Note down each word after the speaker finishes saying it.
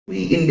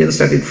We Indians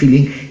started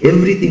feeling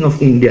everything of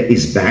India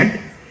is bad,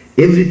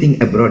 everything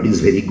abroad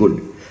is very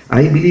good.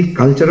 I believe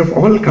culture of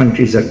all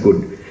countries are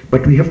good,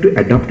 but we have to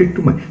adapt it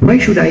to my. Why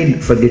should I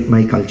forget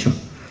my culture?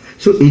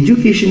 So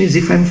education is,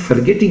 if I'm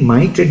forgetting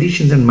my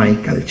traditions and my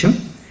culture,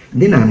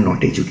 then I'm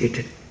not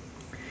educated.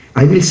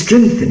 I will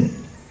strengthen.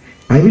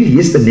 I will,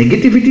 yes, the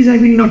negativities I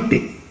will not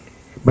take,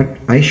 but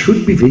I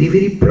should be very,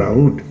 very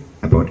proud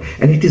about.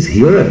 And it is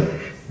here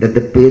that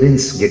the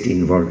parents get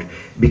involved,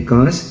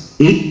 because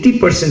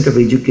 80% of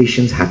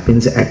education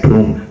happens at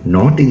home,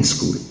 not in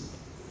school.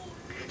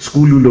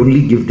 School will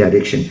only give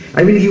direction.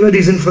 I will give a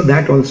reason for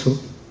that also.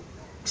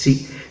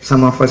 See,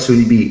 some of us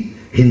will be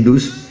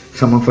Hindus,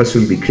 some of us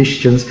will be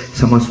Christians,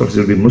 some of us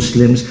will be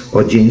Muslims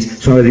or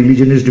Jains. So our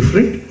religion is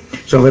different.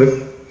 So our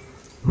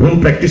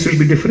home practice will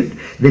be different.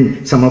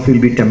 Then some of you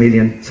will be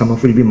Tamilian, some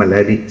of you will be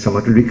Malayali, some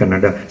of you will be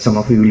Kannada, some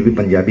of you will be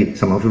Punjabi,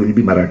 some of you will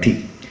be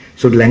Marathi.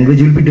 So the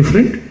language will be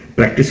different,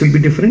 practice will be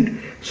different.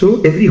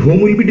 So every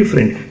home will be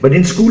different. But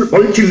in school,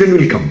 all children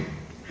will come.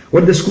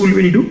 What the school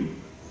will do?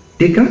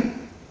 Take a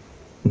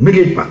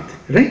middle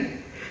path, right?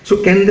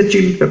 So can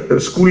the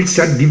school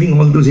start giving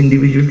all those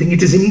individual things?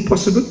 It is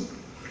impossible.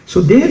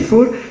 So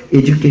therefore,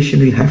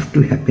 education will have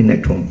to happen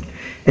at home.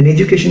 And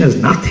education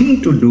has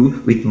nothing to do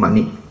with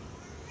money.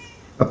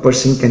 A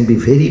person can be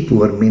very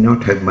poor, may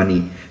not have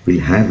money,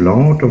 will have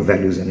lot of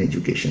values in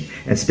education.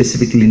 And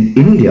specifically in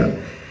India,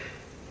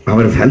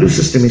 our value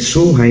system is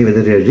so high,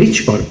 whether they are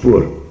rich or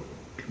poor.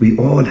 We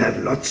all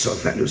have lots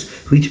of values,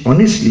 which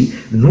honestly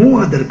no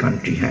other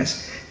country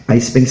has. I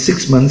spent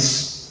 6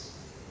 months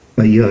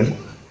a year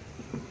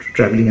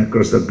traveling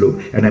across the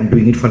globe, and I'm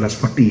doing it for the last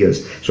 40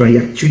 years. So I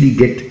actually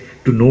get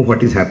to know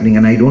what is happening,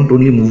 and I don't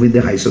only move with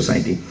the high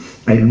society.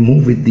 I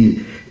move with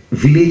the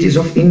villages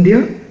of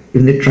India,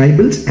 in the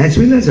tribals as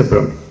well as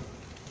abroad.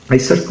 I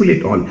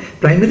circulate all.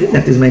 Primarily,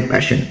 that is my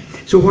passion.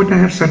 So what I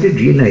have started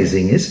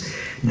realizing is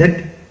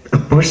that a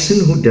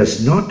person who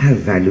does not have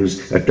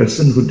values, a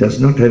person who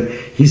does not have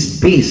his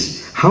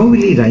base, how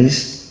will he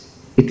rise?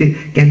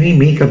 Can we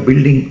make a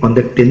building on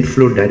the 10th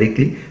floor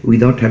directly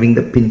without having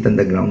the plinth on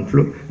the ground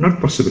floor? Not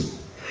possible.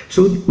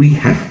 So we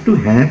have to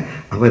have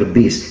our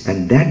base,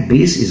 and that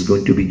base is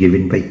going to be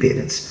given by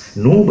parents,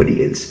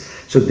 nobody else.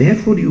 So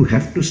therefore you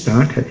have to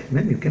start.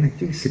 Ma'am, you can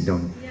actually sit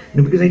down.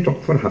 No, because I talk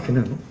for half an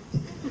hour, no?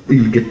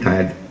 You'll get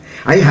tired.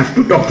 I have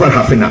to talk for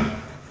half an hour.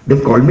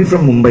 They've called me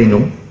from Mumbai,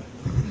 no?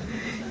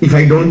 If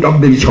I don't talk,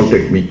 they'll shout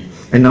at me.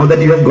 And now that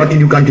you have got in,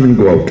 you can't even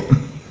go out.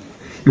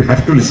 You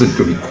have to listen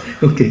to me.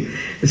 Okay.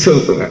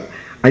 So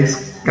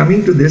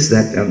coming to this,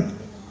 that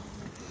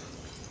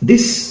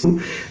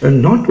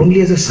not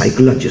only as a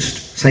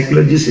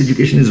psychologist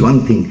education is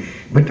one thing,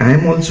 but I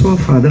am also a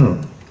father.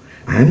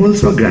 I am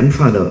also a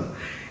grandfather.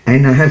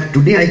 And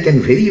today I can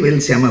very well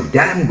say I'm a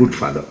damn good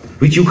father,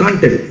 which you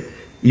can't tell.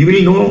 You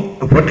will know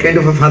what kind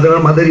of a father or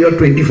mother you are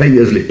 25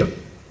 years later.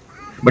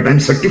 But I'm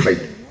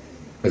certified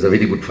as a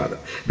very good father,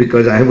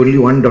 because I have only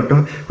one daughter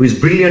who is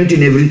brilliant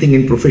in everything,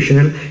 in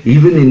professional.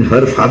 Even in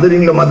her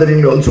father-in-law,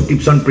 mother-in-law also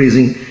keeps on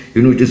praising.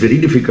 You know, it is very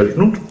difficult,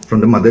 no, from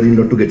the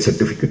mother-in-law to get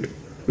certificate,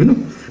 you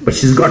know, but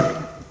she's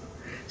got.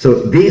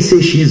 So they say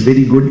she is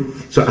very good.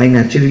 So I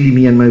naturally,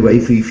 me and my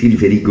wife, we feel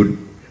very good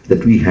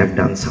that we have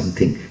done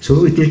something.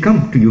 So it will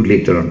come to you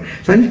later on.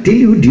 So I'll tell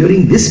you,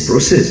 during this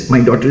process,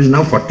 my daughter is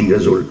now 40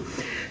 years old.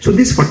 So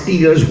these 40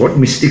 years, what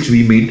mistakes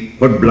we made,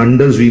 what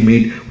blunders we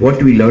made,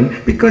 what we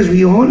learned, because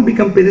we all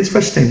become parents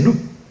first time, no?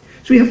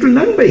 So you have to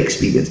learn by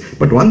experience.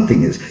 But one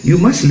thing is, you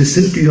must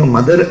listen to your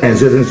mother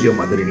as well as your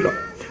mother-in-law.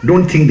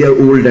 Don't think they are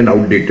old and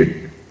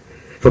outdated.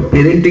 For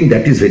parenting,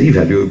 that is very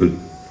valuable.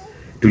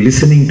 To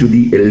listening to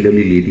the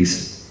elderly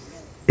ladies,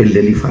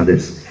 elderly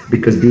fathers,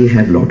 because they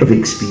have a lot of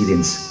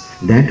experience.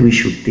 That we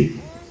should take.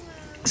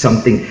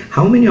 Something.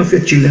 How many of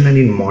your children are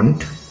in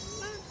Mont?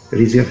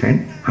 Raise your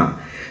hand.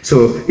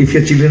 So if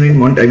your children are in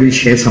Mont, I will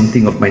share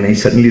something of mine. I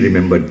suddenly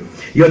remembered.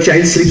 Your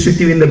child sleeps with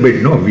you in the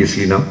bed, no?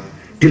 Obviously now.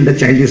 Till the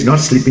child is not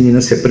sleeping in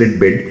a separate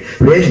bed.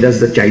 Where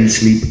does the child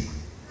sleep?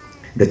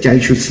 The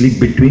child should sleep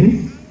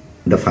between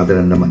the father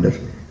and the mother.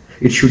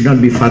 It should not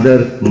be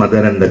father,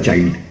 mother and the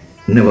child.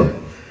 Never.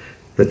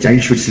 The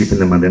child should sleep in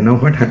the mother. Now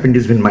what happened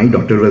is, when my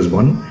daughter was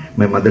born,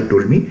 my mother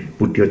told me,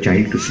 put your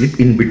child to sleep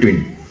in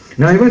between.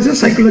 Now I was a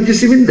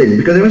psychologist even then,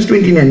 because I was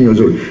 29 years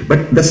old.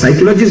 But the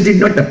psychologist did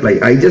not apply.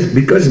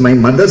 Because my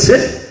mother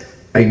said,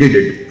 I did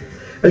it.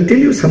 I'll tell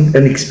you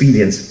an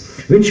experience.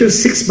 When she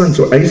was 6 months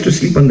old, I used to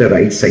sleep on the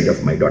right side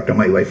of my daughter,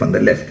 my wife on the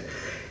left.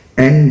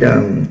 And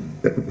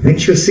when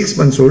she was 6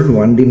 months old,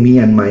 one day me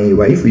and my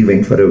wife, we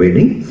went for a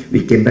wedding.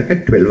 We came back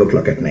at 12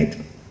 o'clock at night.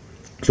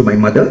 So my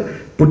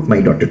mother put my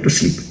daughter to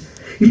sleep.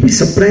 You'll be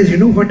surprised, you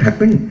know what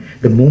happened?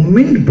 The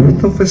moment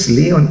both of us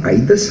lay on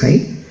either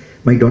side,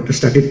 my daughter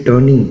started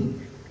turning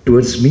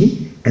towards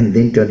me and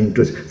then turning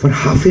towards. For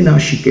half an hour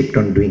she kept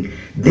on doing.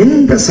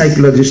 Then the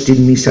psychologist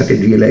in me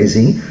started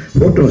realizing,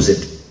 what was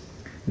it?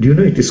 Do you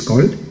know, it is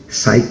called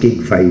psychic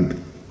vibe.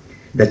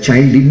 The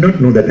child did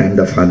not know that I am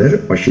the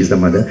father or she is the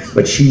mother,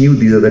 but she knew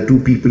these are the two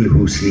people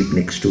who sleep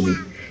next to me.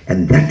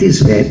 And that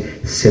is where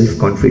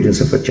self-confidence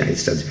of a child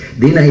starts.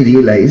 Then I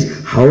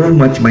realized how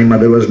much my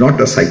mother was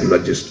not a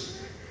psychologist,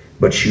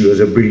 but she was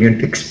a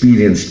brilliant,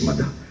 experienced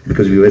mother.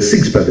 Because we were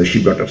 6 brothers,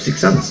 she brought up 6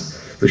 sons.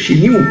 So she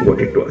knew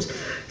what it was.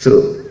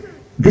 So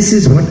this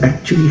is what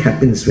actually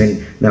happens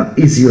when, now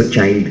is your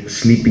child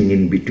sleeping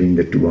in between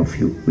the two of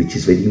you, which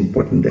is very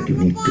important that you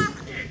need to.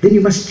 Then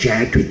you must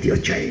chat with your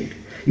child.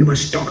 You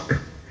must talk.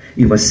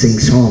 You must sing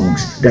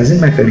songs.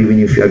 Doesn't matter even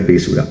if you are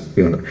Besura.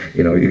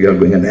 You are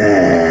going on,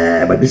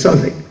 but it's all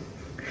right.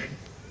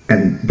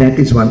 And that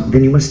is one.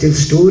 Then you must tell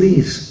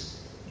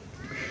stories.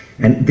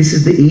 And this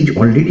is the age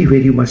already where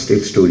you must tell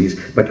stories.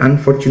 But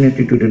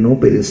unfortunately today no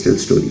parents tell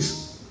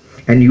stories.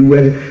 And you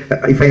were,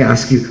 if I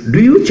ask you, do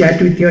you chat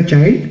with your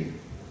child?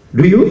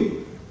 Do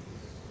you?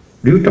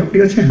 Do you talk to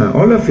your child?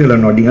 All of you are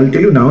nodding. I'll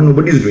tell you now,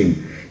 nobody is doing.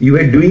 You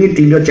were doing it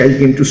till your child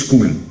came to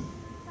school.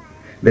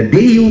 The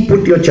day you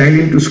put your child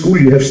into school,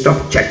 you have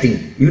stopped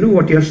chatting. You know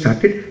what you have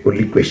started?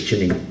 Only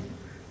questioning.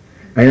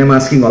 I am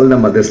asking all the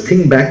mothers,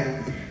 think back,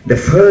 the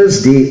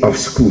first day of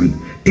school.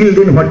 Till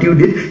then what you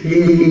did?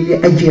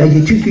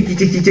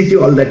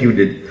 All that you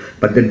did.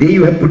 But the day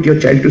you have put your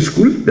child to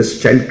school,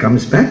 this child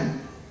comes back.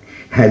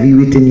 Have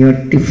you eaten your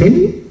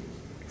tiffin?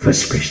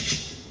 First question.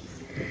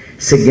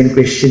 Second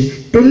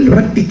question, tell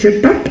what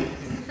teacher taught.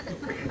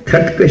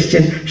 Third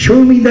question,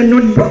 show me the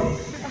notebook.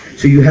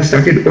 So you have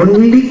started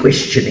only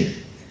questioning.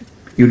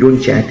 You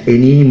don't chat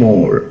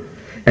anymore.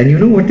 And you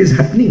know what is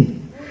happening?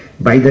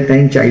 By the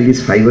time child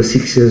is 5 or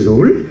 6 years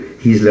old,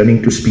 he is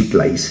learning to speak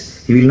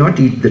lies. He will not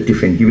eat the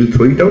tiffin. He will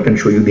throw it out and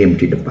show you the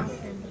empty dabba.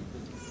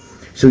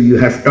 So you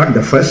have taught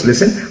the first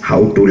lesson,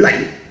 how to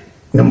lie.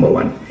 Number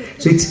 1.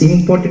 So it's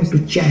important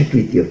to chat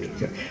with your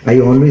teacher. I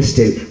always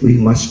tell, we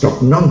must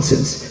talk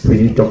nonsense.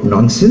 When we talk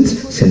nonsense,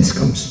 sense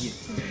comes.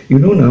 You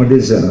know,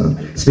 nowadays,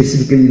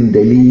 specifically in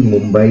Delhi,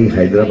 Mumbai,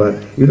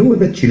 Hyderabad, you know what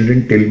the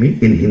children tell me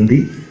in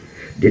Hindi?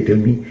 They tell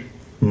me,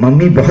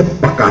 Mummy bahut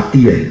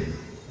pakati hai.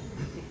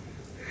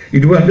 You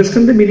do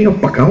understand the meaning of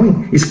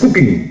pakawing? Is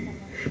cooking.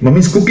 Mummy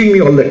is cooking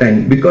me all the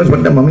time. Because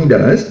what the mummy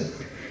does,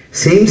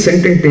 same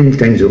sentence 10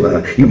 times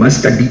over. You must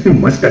study, you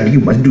must study, you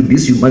must do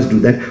this, you must do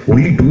that.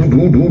 Only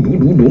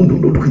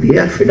do. They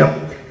are fed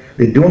up.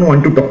 They don't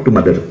want to talk to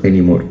mother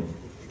anymore.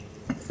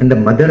 And the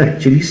mother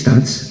actually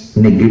starts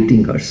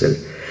negating herself.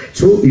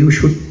 So you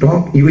should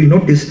talk. You will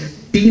notice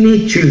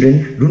teenage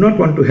children do not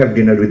want to have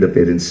dinner with the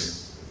parents.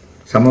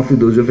 Some of you,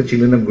 those of your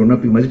children have grown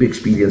up, you must be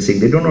experiencing.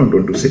 They don't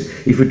want to sit.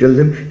 If you tell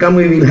them, come,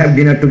 we will have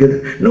dinner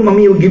together. No,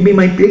 mommy, you give me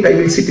my plate, I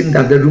will sit in the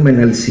other room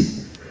and I'll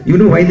see. You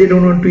know why they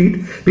don't want to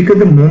eat? Because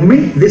the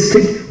moment they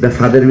sit, the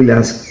father will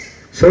ask,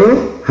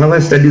 so, how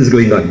are studies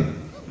going on?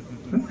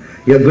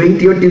 You are going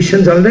to your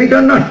tuitions all night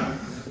or not?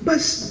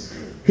 Bas.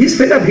 He's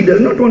fed up. He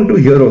does not want to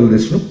hear all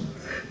this, no?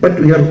 But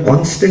we are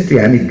constantly,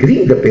 I'm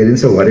agreeing, the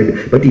parents are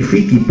worried. But if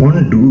we keep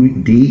on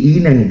doing day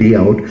in and day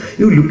out,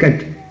 you look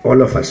at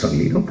all of us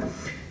only, no?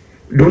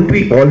 Don't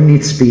we all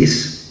need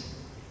space?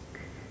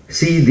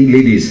 See the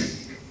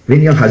ladies,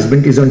 when your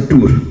husband is on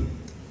tour,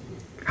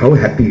 how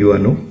happy you are,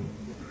 no?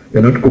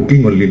 You're not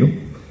cooking only, no?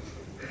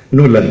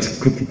 No lunch,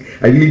 cooking.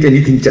 I will eat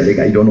anything,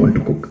 chalega, I don't want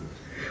to cook.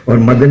 Or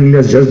mother-in-law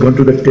has just gone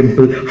to the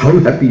temple, how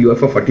happy you are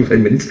for 45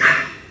 minutes.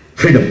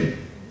 Freedom.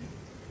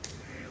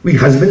 We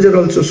husbands are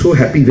also so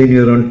happy when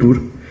you are on tour.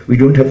 We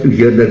don't have to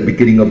hear the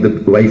bickering of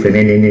the wife and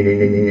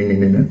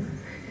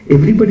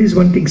everybody is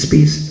wanting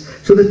space.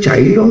 So the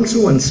child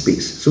also wants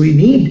space. So we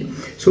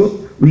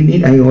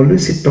need, I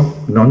always say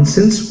talk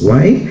nonsense.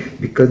 Why?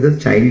 Because the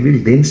child will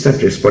then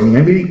start responding.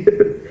 I will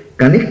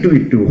connect to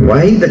it to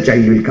why the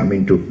child will come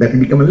into. That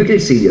will become a little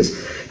serious.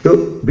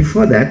 So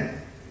before that,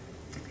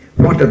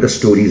 what are the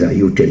stories are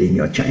you telling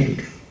your child?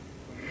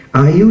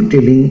 Are you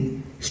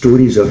telling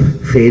stories of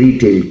fairy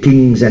tale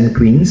kings and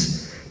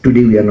queens?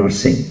 Today we are not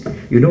saying.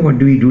 You know what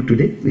do we do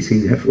today? We say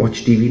you have to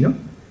watch TV now.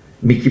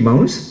 Mickey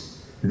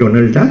Mouse,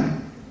 Donald Duck.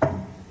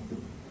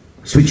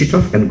 Switch it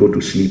off and go to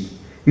sleep.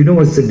 You know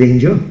what's the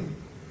danger?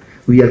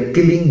 We are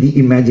killing the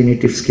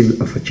imaginative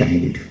skill of a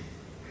child.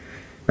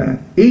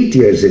 8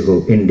 years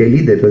ago in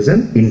Delhi there was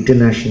an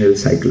international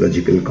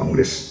psychological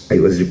congress. I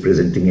was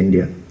representing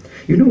India.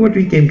 You know what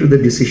we came to the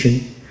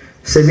decision?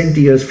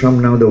 70 years from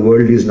now the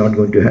world is not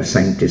going to have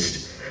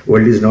scientists.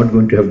 World is not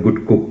going to have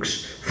good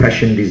cooks,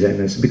 fashion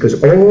designers,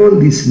 because all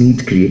this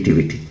needs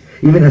creativity.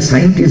 Even a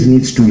scientist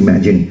needs to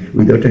imagine.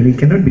 Without any, he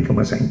cannot become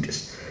a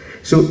scientist.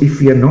 So if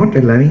we are not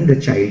allowing the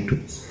child to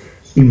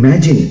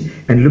imagine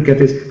and look at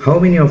this, how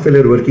many of you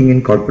are working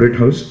in corporate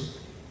house?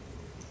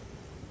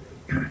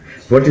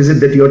 What is it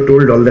that you are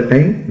told all the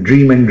time?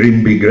 Dream and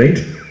dream big, right?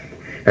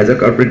 As a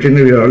corporate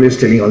trainer, we are always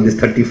telling all this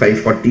 35,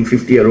 40,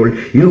 50-year-old,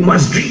 you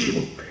must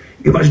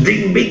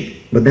dream big.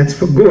 But that's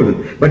for goal.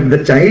 But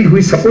the child who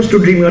is supposed to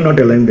dream, you are not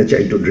allowing the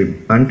child to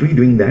dream. Aren't we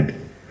doing that?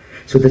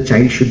 So the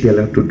child should be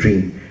allowed to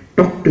dream.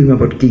 Talk to him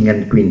about king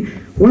and queen.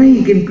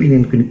 Why king, queen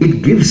and queen?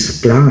 It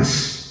gives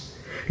class.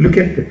 Look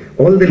at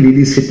all the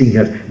ladies sitting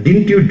here.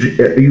 Didn't you,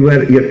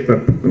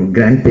 your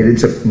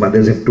grandparents or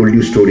mothers have told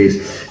you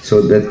stories,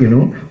 so that, you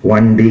know,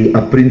 one day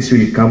a prince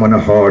will come on a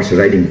horse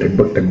riding,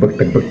 tugbuk, tugbuk,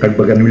 tugbuk,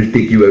 tugbuk, and will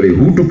take you away.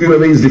 Who took you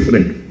away is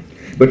different.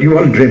 But you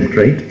all dreamt,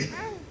 right?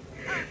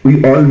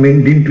 We all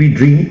men, didn't we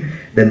dream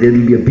that there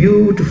will be a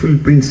beautiful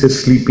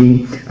princess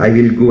sleeping? I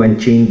will go and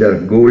change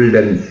the gold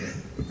and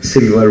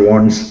silver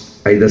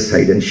wands either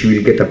side, and she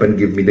will get up and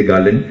give me the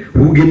garland.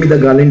 Who gave me the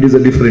garland is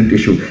a different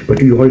issue,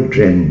 but we all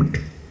dreamt.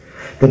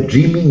 The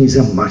dreaming is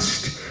a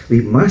must.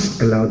 We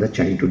must allow the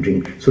child to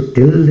dream. So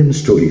tell them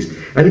stories.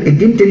 I'll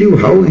again tell you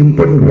how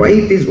important, why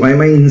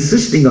am I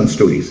insisting on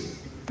stories.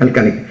 I'll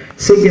connect.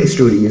 Second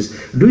story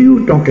is, do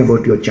you talk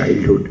about your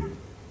childhood?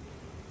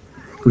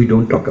 We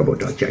don't talk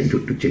about our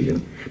childhood to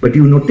children. But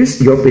you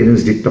notice your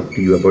parents did talk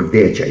to you about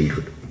their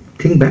childhood.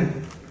 Think back.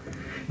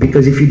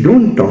 Because if you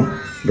don't talk,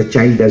 the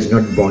child does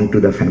not bond to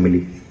the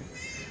family.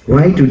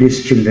 Why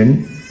today's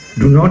children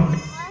do not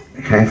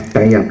have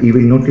tie-up? You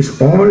will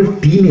notice all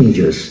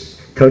teenagers,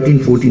 13,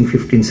 14,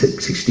 15,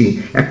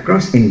 16,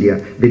 across India,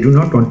 they do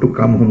not want to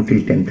come home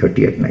till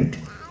 10:30 at night.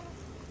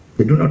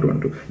 They do not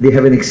want to. They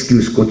have an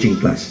excuse, coaching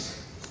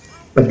class.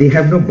 But they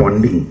have no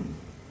bonding.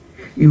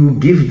 We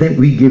give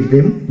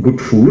them good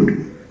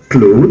food,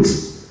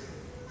 clothes,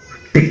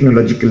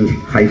 technological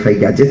hi-fi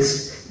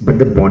gadgets, but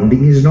the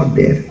bonding is not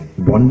there.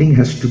 Bonding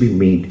has to be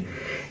made.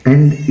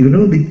 And you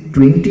know, the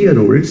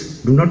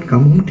 20-year-olds do not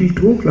come home till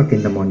 2 o'clock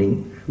in the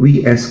morning.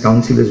 We as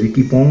counselors, we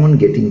keep on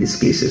getting these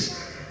cases.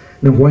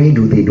 Now why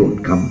do they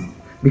don't come?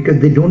 Because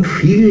they don't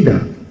feel the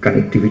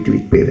connectivity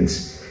with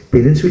parents.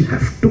 Parents will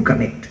have to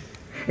connect.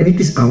 And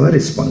it is our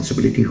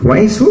responsibility.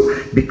 Why so?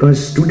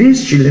 Because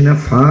today's children are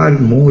far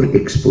more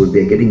exposed.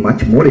 They are getting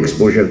much more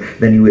exposure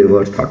than you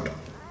ever thought.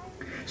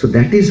 So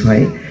that is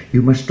why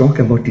you must talk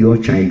about your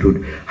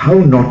childhood. How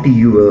naughty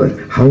you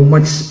were, how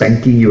much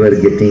spanking you were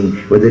getting,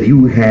 whether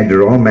you had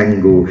raw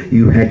mango,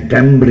 you had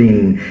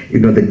tambourine, you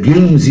know, the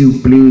games you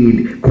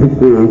played,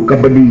 kho-kho,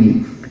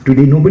 kabaddi.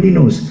 Today nobody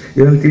knows.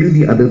 I will tell you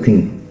the other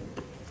thing.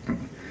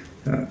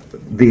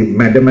 The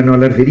madam and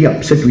all are very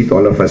upset with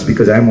all of us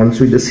because I am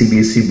also in the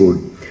CBSE board.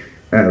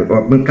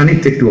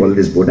 Connected to all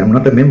this board. I'm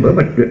not a member,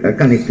 but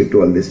connected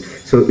to all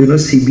this. So, you know,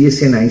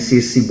 CBSE and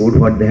ICSE board,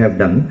 what they have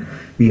done,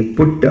 we have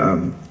put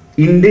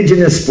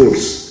indigenous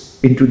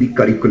sports into the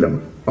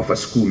curriculum of a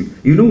school.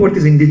 You know what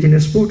is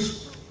indigenous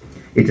sports?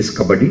 It is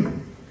kabaddi,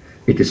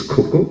 it is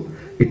kho-kho,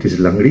 it is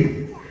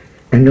langri.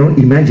 And now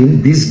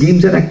imagine, these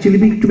games are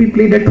actually to be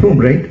played at home,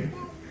 right?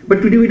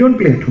 But today we don't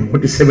play at home.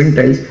 What is 7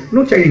 tiles?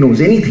 No child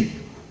knows anything.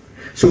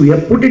 So we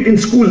have put it in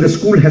school. The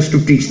school has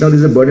to teach. Now there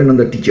is a burden on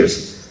the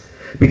teachers.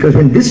 Because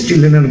when these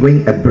children are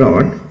going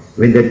abroad,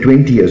 when they're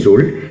 20 years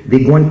old,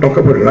 they go and talk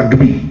about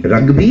rugby.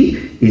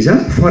 Rugby is a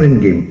foreign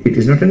game. It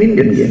is not an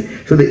Indian game.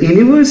 So the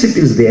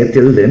universities there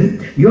tell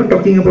them, you are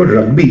talking about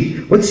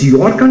rugby. What's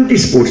your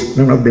country's sports?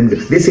 None of them do.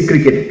 They say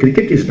cricket.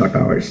 Cricket is not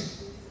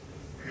ours.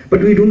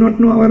 But we do not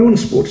know our own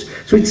sports.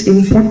 So it's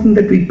important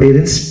that we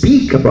parents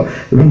speak about,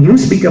 when you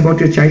speak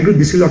about your childhood,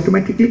 this will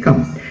automatically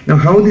come. Now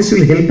how this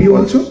will help you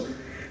also?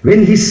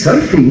 When he's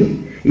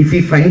surfing, if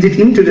he finds it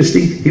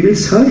interesting, he will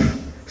surf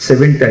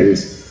 7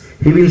 tiles.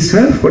 He will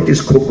surf what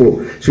is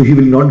kho-kho, so he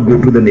will not go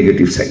to the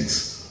negative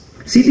sides.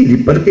 See the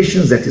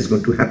repercussions that is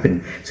going to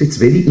happen. So it's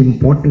very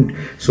important.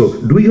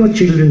 So do your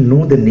children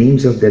know the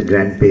names of their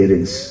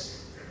grandparents?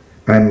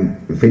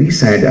 I'm very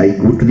sad. I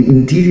go to the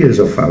interiors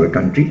of our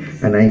country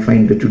and I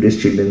find that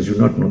today's children do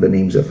not know the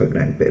names of our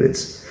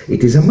grandparents.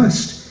 It is a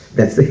must.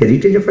 That's the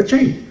heritage of a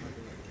child.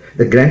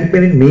 The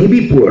grandparent may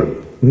be poor,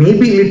 may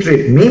be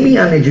illiterate, may be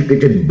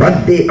uneducated,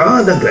 but they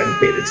are the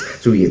grandparents.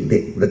 So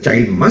the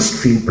child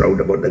must feel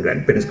proud about the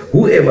grandparents,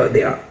 whoever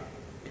they are.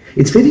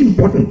 It's very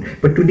important,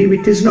 but today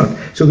it is not.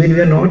 So when we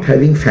are not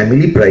having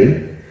family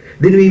pride,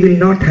 then we will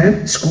not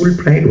have school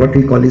pride, what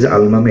we call is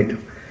alma mater.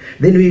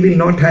 Then we will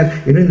not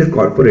have, you know, in the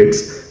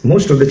corporates,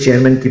 most of the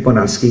chairmen keep on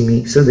asking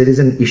me, so there is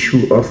an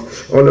issue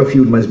of, all of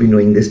you must be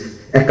knowing this,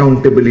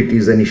 accountability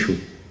is an issue.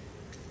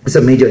 It's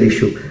a major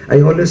issue. I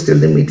always tell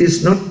them it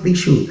is not the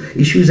issue.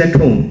 Issue is at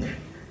home.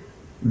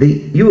 The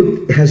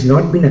youth has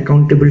not been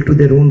accountable to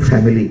their own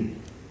family.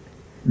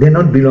 They are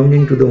not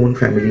belonging to their own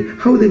family.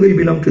 How they will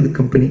belong to the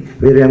company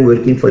where I am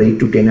working for 8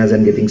 to 10 hours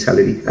and getting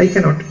salary? I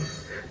cannot.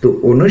 So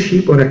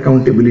ownership or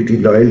accountability,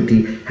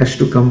 loyalty has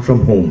to come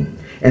from home.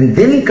 And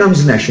then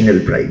comes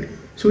national pride.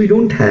 So we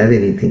don't have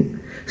anything.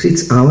 So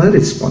it's our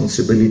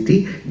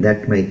responsibility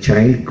that my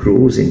child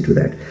grows into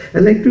that.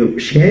 I'd like to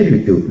share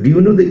with you, do you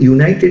know the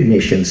United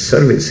Nations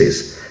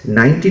services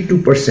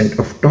 92%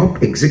 of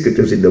top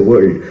executives in the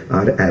world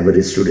are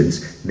average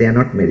students. They are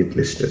not merit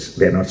listers.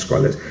 They are not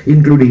scholars,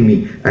 including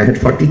me. I had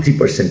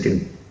 43%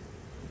 in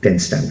 10th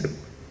standard.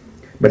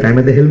 But I'm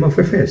at the helm of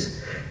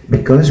affairs.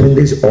 Because when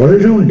there's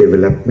all-round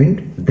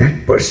development,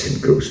 that person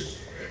grows.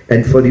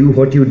 And for you,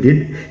 what you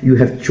did, you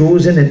have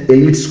chosen an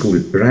elite school.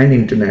 Ryan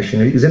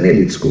International is an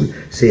elite school.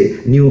 Say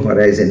New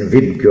Horizon,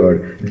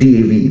 Vidgor,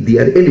 DAV, they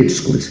are elite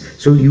schools.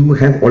 So you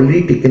have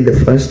already taken the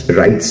first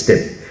right step.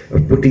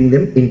 putting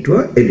them into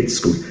a elite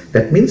school.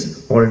 That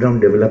means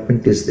all-round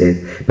development is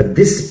there. But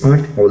this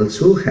part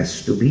also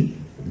has to be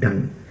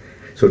done.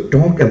 So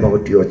talk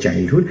about your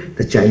childhood,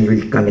 the child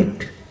will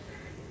connect.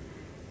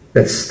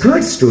 The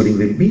third story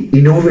will be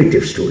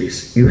innovative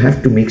stories. You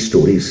have to make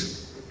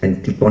stories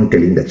and keep on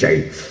telling the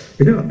child.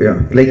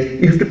 Like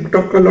you have to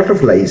talk a lot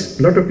of lies.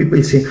 A lot of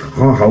people say,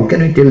 how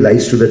can we tell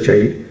lies to the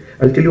child?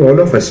 I'll tell you, all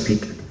of us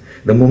speak.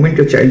 The moment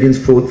your child is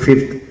 4th,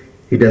 5th,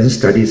 he doesn't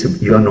study. So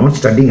you are not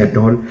studying at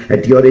all.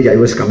 At your age, I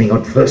was coming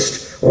out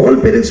first. All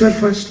parents were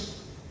first.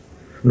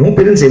 No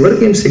parents ever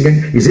came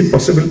second. Is it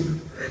possible?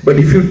 But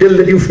if you tell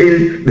that you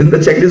failed, then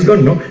the child is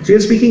gone, no? So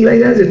you're speaking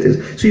like as it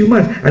is. So you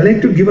must. I'd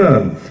like to give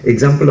an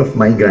example of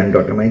my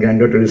granddaughter. My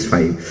granddaughter is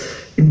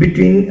 5. In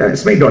between,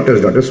 it's my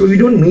daughter's daughter. So we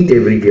don't meet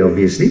every day,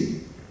 obviously.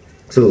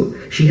 So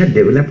she had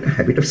developed a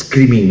habit of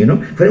screaming,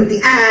 for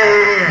everything,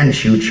 and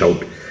she would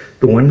shout.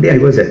 So one day I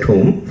was at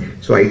home.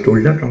 So I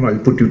told her, I'll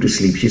put you to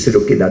sleep. She said,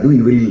 okay, Dadu,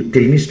 you will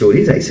tell me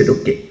stories. I said,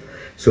 okay.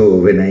 So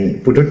when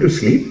I put her to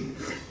sleep,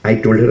 I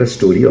told her a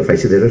story of, I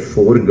said, there are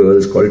 4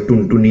 girls called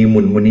Tuntuni,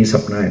 Munmuni,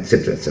 Sapna,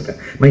 etc., etc.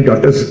 My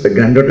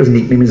granddaughter's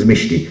nickname is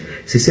Mishti.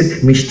 She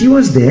said, Mishti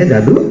was there,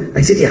 Dadu?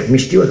 I said, yeah,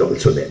 Mishti was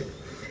also there.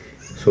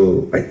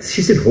 So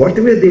she said, what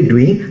were they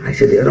doing? I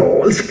said, they are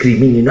all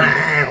screaming,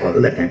 all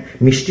the time.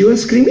 Mishti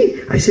was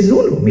screaming? I said,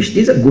 no, Mishti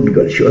is a good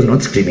girl. She was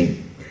not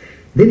screaming.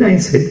 Then I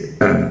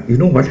said, you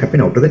know what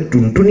happened after that?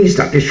 Tuntuni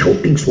started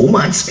shouting so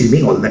much,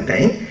 screaming all the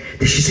time.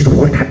 Then she said,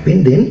 what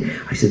happened then?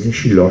 I said, then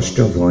she lost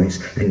her voice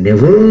and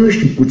never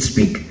she could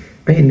speak.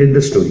 I ended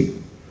the story.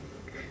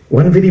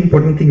 One very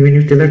important thing, when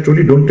you tell a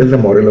story, don't tell the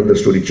moral of the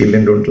story.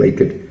 Children don't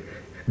like it.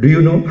 Do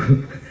you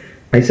know?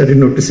 I started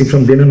noticing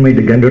from then on my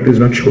granddaughter is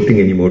not shouting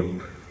anymore.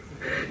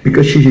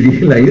 Because she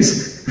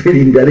realized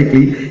very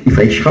indirectly, if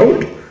I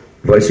shout,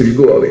 voice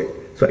will go away.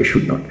 So I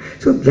should not.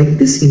 So like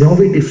this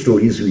innovative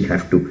stories we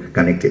have to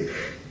connect it.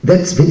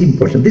 That's very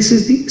important. This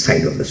is the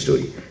side of the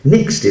story.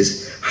 Next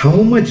is,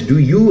 how much do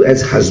you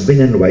as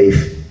husband and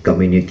wife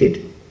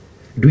communicate?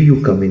 Do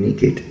you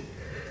communicate?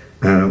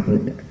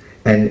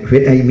 And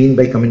what I mean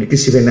by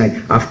communication,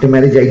 after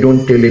marriage, I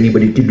don't tell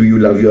anybody, do you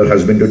love your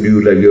husband or do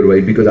you love your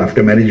wife? Because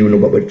after marriage,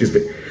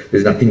 but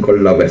there's nothing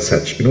called love as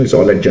such. It's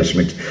all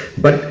adjustment.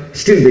 But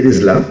still there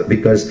is love,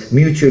 because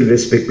mutual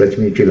respect plus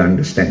mutual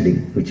understanding,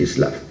 which is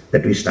love,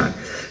 that we start.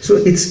 So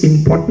it's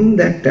important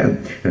that,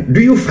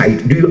 do you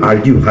fight? Do you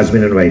argue,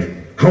 husband and wife?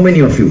 How many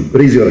of you?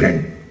 Raise your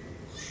hand.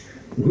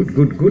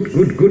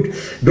 Good.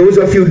 Those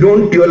of you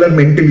don't, you all are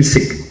mentally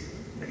sick.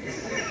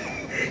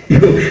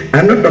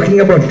 I'm not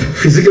talking about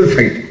physical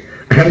fight.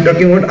 I'm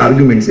talking about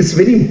arguments. It's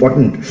very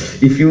important.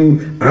 If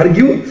you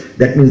argue,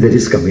 that means there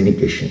is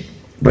communication.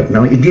 But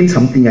now again,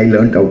 something I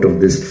learned out of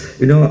this.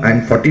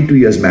 I'm 42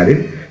 years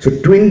married. So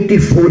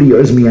 24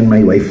 years me and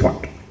my wife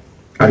fought,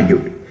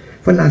 argued.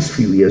 For last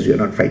few years, we are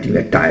not fighting.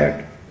 We're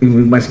tired. You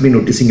must be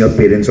noticing your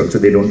parents also.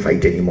 They don't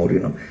fight anymore.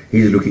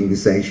 He's looking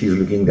this side, she's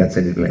looking that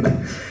side, like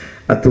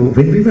that. So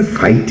when we were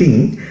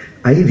fighting,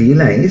 I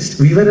realized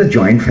we were a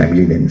joint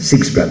family then,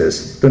 6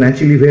 brothers. So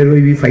naturally, where were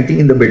we fighting?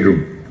 In the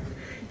bedroom.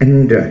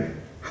 And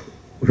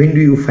when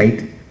do you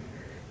fight?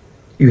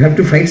 You have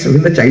to fight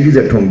when the child is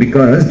at home,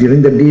 because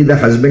during the day, the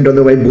husband or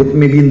the wife both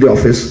may be in the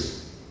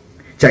office.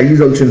 Child is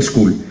also in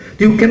school.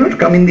 You cannot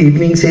come in the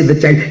evening, say the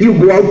child, you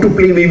go out to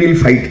play, we will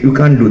fight. You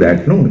can't do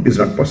that. No, it is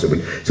not possible.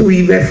 So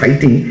we were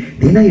fighting.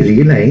 Then I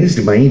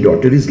realized my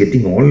daughter is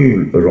getting all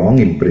wrong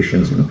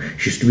impressions.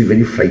 She used to be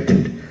very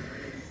frightened.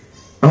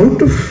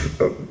 Out of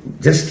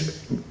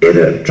just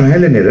error,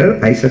 trial and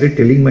error, I started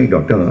telling my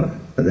daughter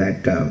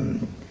that,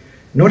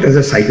 not as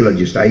a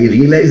psychologist, I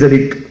realized that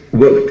it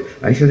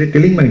worked. I started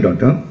telling my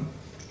daughter,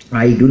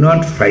 I do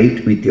not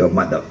fight with your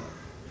mother.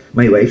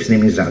 My wife's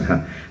name is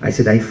Radha. I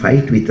said, I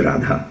fight with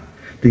Radha.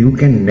 So you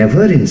can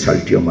never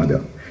insult your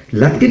mother.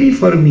 Luckily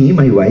for me,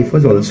 my wife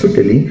was also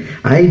telling,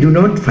 I do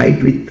not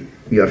fight with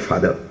your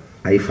father.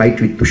 I fight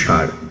with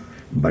Tushar.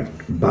 But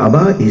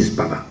Baba is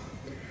Baba.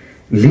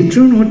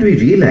 Later on what we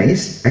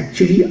realized,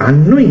 actually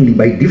unknowingly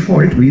by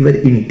default, we were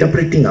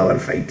interpreting our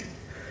fight.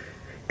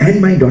 And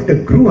my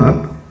daughter grew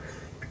up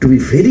to be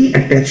very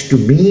attached to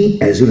me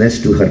as well as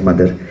to her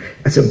mother.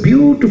 As a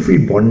beautiful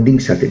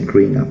bonding started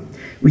growing up.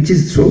 Which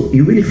is, so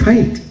you will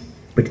fight,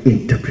 but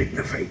interpret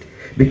the fight.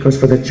 Because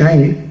for the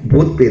child,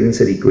 both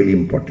parents are equally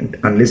important.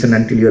 Unless and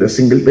until you are a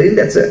single parent,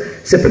 that's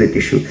a separate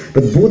issue.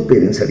 But both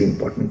parents are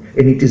important.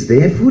 And it is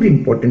therefore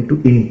important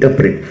to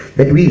interpret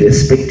that we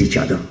respect each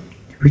other,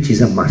 which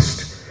is a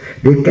must.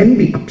 There can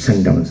be ups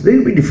and downs. There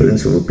will be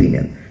difference of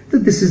opinion. So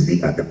this is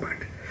the other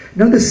part.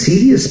 Now the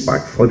serious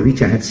part for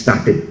which I had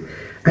started,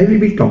 I will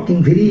be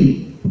talking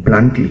very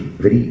bluntly,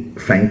 very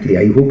frankly.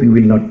 I hope you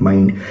will not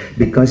mind,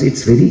 because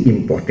it's very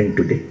important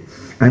today.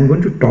 I'm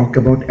going to talk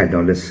about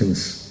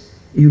adolescence.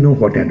 You know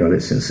what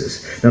adolescence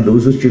is. Now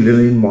those whose children are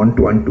in Mont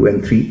 1, 2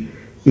 and 3,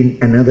 in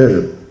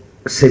another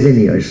 7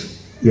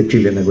 years, your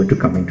children are going to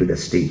come into the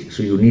stage.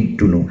 So you need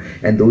to know.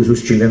 And those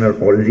whose children are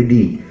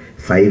already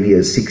 5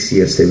 years, 6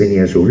 years, 7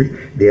 years old,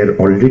 they are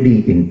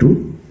already in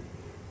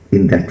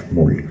that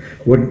mold.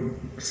 What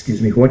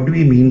excuse me, what do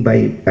we mean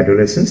by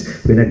adolescence?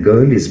 When a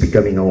girl is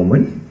becoming a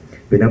woman,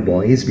 when a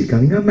boy is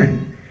becoming a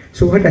man.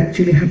 So what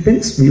actually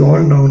happens? We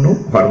all now know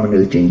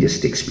hormonal changes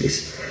takes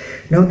place.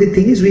 Now the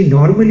thing is, we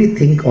normally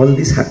think all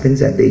this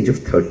happens at the age of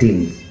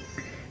 13,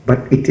 but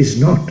it is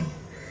not.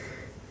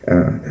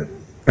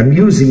 I'm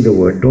using the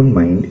word, don't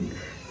mind,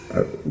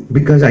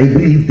 because I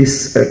believe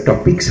these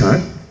topics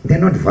they're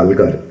not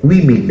vulgar.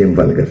 We make them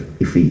vulgar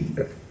if we...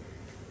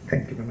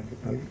 thank you very much.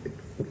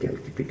 Okay, I'll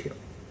keep it here.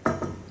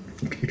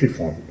 It will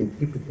fall.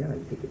 Keep it there,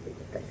 I'll take it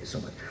later. Thank you so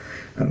much.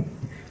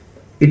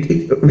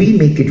 We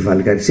make it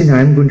vulgar. Since I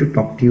am going to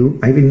talk to you,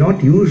 I will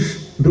not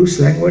use those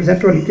slang words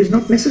at all. It is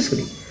not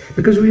necessary.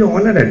 Because we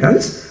all are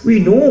adults, we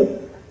know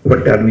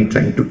what are we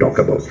trying to talk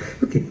about.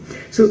 Okay,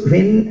 so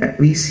when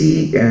we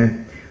see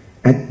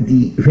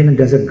when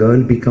does a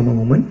girl become a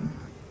woman?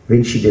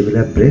 When she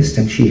develops breast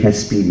and she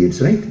has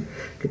periods, right?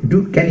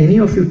 Can any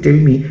of you tell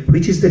me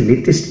which is the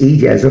latest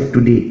age as of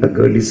today a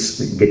girl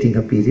is getting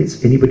her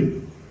periods? Anybody?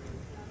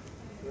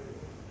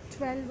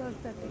 12 or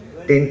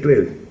 13. 10,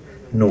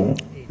 12? No.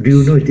 Do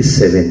you know it is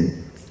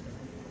 7?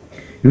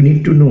 You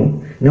need to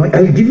know. Now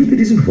I'll give you the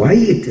reason why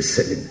it is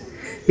 7.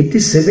 It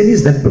is 7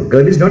 is that the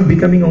girl is not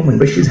becoming a woman,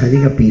 but she's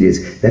having a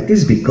periods. That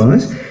is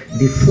because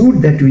the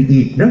food that we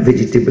eat,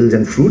 vegetables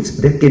and fruits,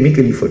 they're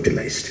chemically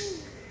fertilized.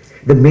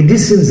 The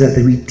medicines that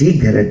we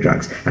take, there are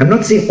drugs. I'm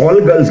not saying all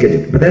girls get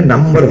it, but there are a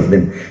number of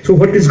them. So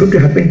what is going to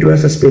happen to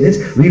us as parents?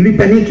 We'll be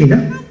panicking,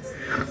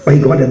 by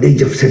God, at the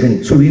age of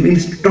 7. So we will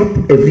stop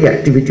every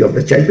activity of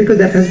the child because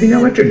that has been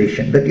our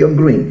tradition, that you're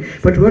growing.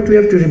 But what we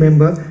have to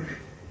remember,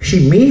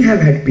 she may have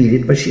had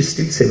period, but she's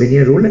still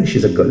 7-year-old and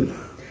she's a girl.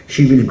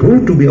 She will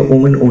grow to be a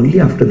woman only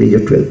after the age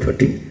of 12,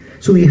 13.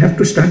 So we have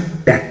to start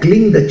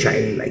tackling the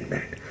child like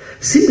that.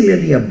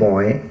 Similarly, a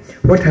boy,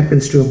 what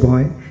happens to a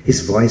boy?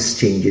 His voice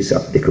changes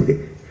up.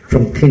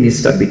 From thin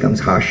it becomes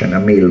harsh and a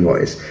male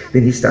voice.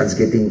 Then he starts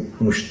getting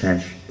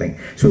mustache thing.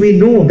 So we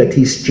know that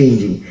he's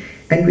changing.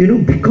 And we know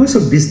because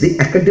of this, the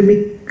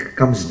academic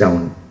comes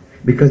down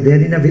because they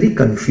are in a very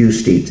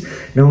confused state.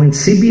 Now in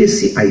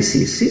CBSE,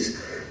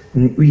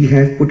 ICSEs, we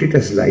have put it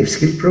as life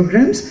skill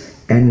programs,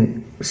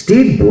 and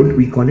state board,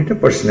 we call it a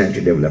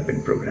personality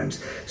development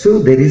programs. So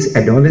there is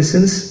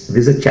adolescence,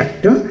 there's a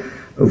chapter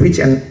which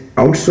an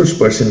outsourced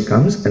person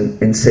comes,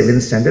 and in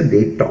 7th standard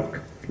they talk.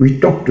 We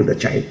talk to the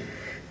child.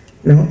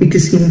 Now it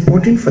is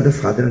important for the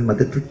father and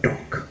mother to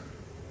talk.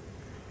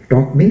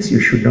 Talk means you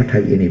should not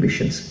have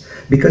inhibitions.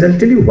 Because I'll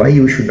tell you why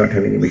you should not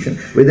have inhibition.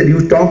 Whether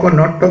you talk or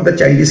not talk, the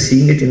child is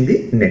seeing it in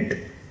the net.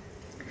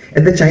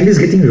 And the child is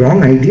getting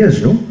wrong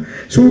ideas, no?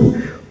 So,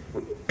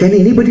 can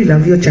anybody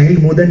love your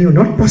child more than you?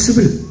 Not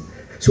possible.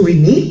 So we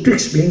need to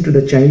explain to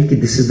the child that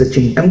this is the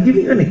change. I'm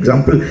giving you an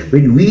example.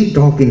 When we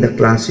talk in the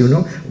class,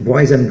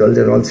 boys and girls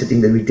are all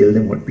sitting there, we tell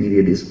them what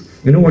period is.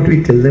 You know what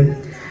we tell them?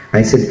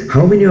 I said,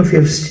 how many of you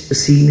have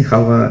seen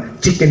how a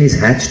chicken is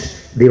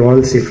hatched? They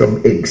all say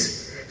from eggs.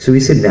 So we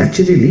said,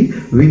 naturally,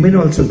 women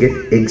also get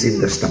eggs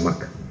in the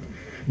stomach.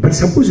 But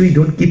suppose we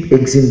don't keep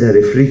eggs in the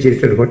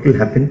refrigerator, what will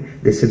happen?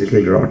 They said, it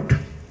will rot.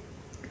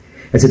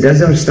 I said,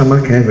 does our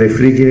stomach have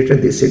refrigerator?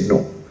 They said,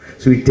 no.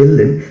 So we tell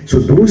them, so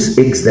those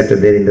eggs that are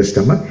there in the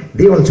stomach,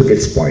 they also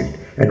get spoiled.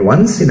 And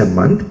once in a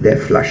month, they're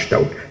flushed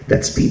out.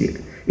 That's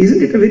period.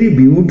 Isn't it a very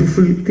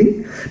beautiful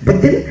thing?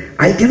 But then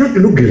I cannot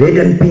look red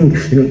and pink.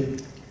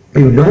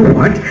 You know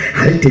what?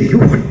 I'll tell you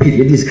what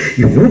period is.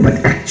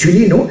 But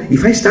actually,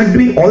 if I start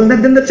doing all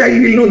that, then the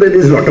child will know that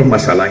there's a lot of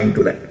masala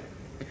into that.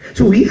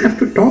 So we have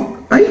to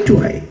talk eye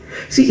to eye.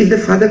 See, if the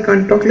father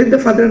can't talk, let the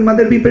father and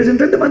mother be present,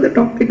 let the mother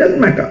talk. It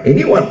doesn't matter.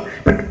 Anyone.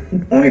 But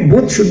only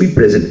both should be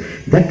present.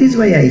 That is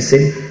why I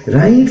said,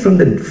 right from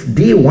the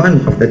day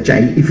one of the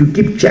child, if you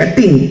keep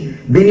chatting,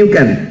 then you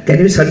can. Can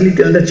you suddenly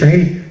tell the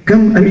child,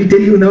 come, I will tell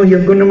you now,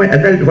 you're going to my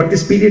adult, what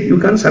is period? You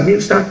can't suddenly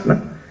start.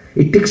 No?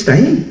 It takes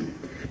time.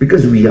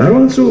 Because we are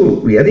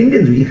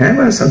Indians, we have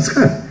our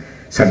sanskar.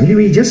 Suddenly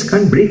we just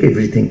can't break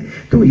everything.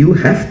 So you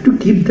have to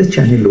keep the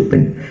channel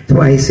open. So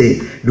I say,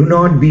 do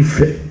not be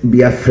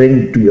a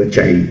friend to your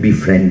child, be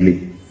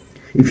friendly.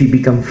 If you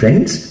become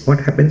friends, what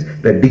happens?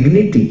 The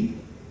dignity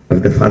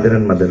of the father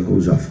and mother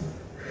goes off.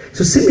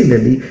 So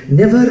similarly,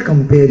 never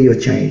compare your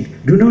child.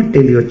 Do not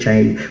tell your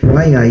child,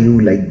 why are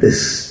you like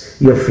this?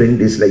 Your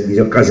friend is like this,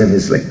 your cousin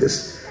is like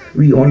this.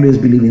 We always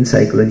believe in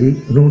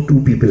psychology, no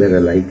two people are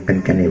alike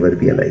and can never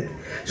be alike.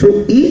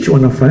 So each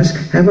one of us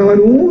have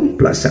our own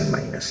plus and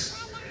minus.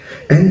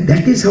 And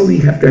that is how we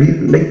have to,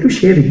 I'd like to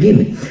share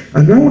again,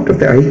 I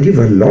give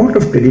a lot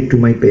of credit to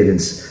my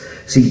parents.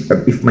 See,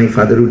 if my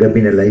father would have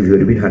been alive, he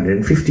would have been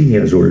 115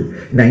 years old.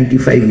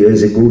 95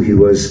 years ago, he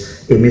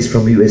was MS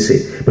from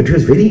USA. But he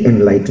was very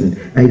enlightened.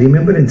 I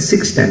remember in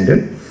 6th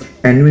standard,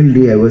 annual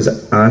day, I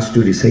was asked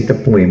to recite a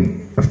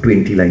poem of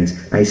 20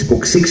 lines. I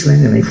spoke 6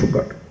 lines and I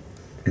forgot.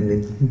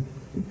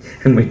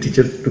 And my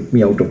teacher took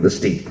me out of the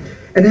stage.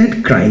 And I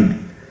had cried.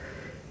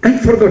 I'd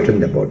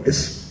forgotten about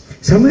this.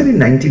 Somewhere in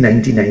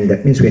 1999,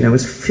 that means when I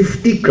was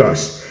 50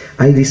 cross,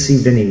 I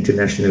received an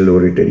International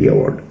Oratory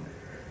Award.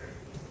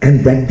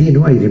 And that day,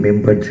 I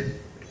remembered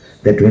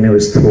that when I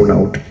was thrown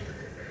out,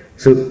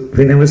 So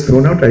when I was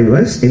thrown out, I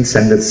was in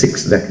standard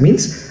 6. That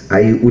means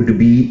I would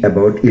be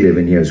about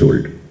 11 years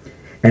old.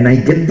 And I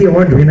get the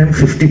award when I'm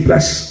 50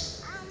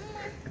 plus.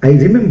 I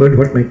remembered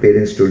what my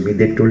parents told me.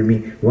 They told me,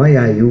 why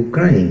are you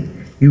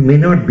crying? You may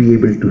not be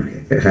able to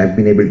have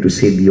been able to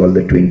say all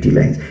the 20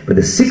 lines, but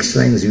the 6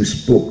 lines you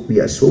spoke, we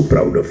are so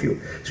proud of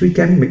you. So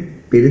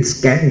parents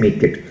can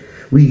make it.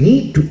 We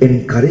need to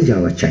encourage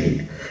our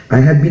child.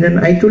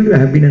 I told you I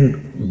have been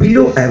a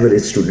below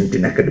average student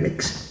in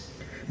academics.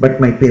 But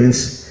my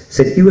parents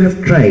said, you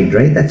have tried,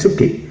 right? That's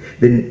okay.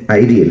 Then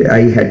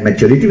I had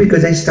maturity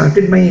because I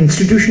started my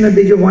institution at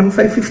the age of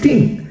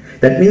 15.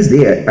 That means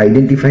they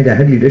identified I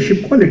had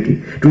leadership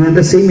quality. Today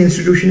the same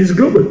institution is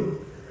global.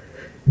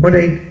 But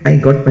I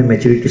got my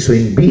maturity. So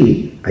in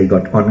BA, I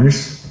got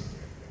honors.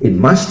 In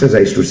Masters,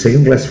 I stood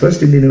second class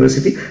first in the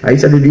university. I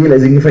started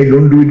realizing if I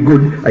don't do it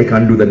good, I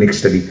can't do the next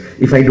study.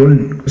 If I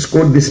don't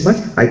score this much,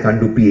 I can't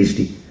do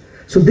PhD.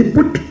 So they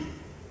put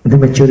the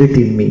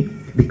maturity in me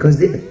because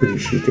they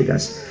appreciated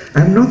us.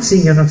 I'm not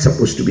saying you're not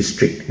supposed to be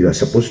strict. You are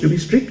supposed to be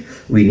strict.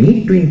 We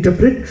need to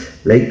interpret.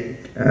 Like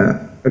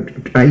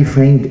I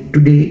find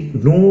today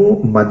no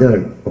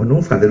mother or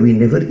no father, we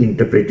never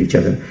interpret each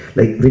other.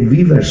 Like when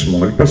we were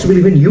small,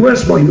 possibly when you were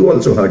small, you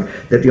also heard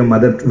that your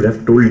mother would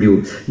have told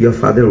you, your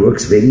father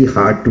works very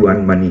hard to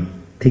earn money.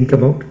 Think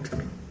about it.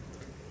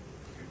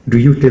 Do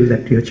you tell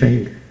that to your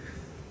child?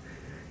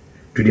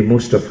 Today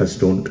most of us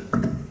don't.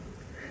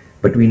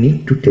 But we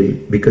need to tell,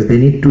 because they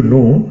need to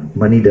know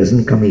money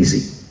doesn't come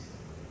easy.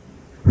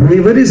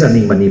 Whoever is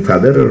earning money,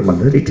 father or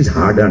mother, it is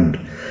hard earned.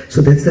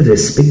 So that's the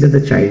respect that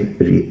the child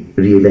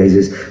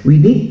realizes. We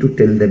need to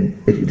tell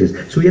them that it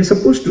is. So we are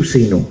supposed to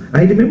say no.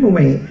 I remember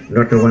my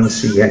daughter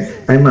once,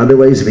 I'm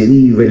otherwise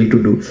very well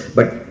to do,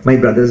 but my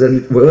brothers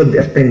were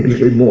that time a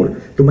little more.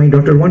 So my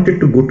daughter wanted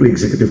to go to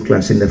executive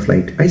class in the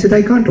flight. I said,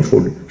 I can't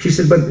afford. She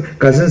said, but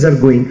cousins are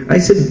going. I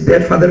said,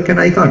 their father can,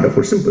 I can't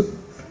afford. Simple.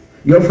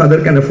 Your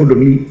father can afford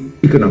only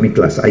economic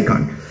class. I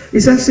can't.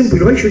 It's as simple.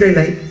 Why should I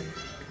lie?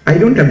 I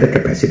don't have the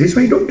capacity,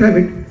 so I don't have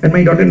it. And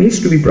my daughter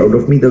needs to be proud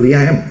of me the way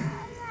I am.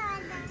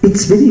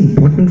 It's very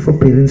important for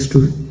parents to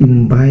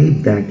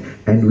imbibe that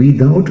and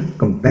without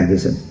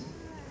comparison.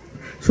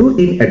 So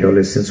in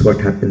adolescence, what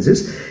happens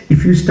is,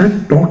 if you start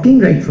talking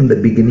right from the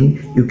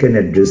beginning, you can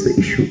address the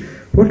issue.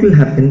 What will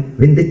happen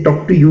when they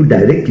talk to you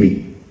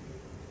directly?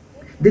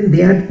 Then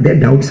their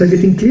doubts are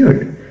getting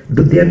cleared.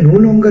 They are no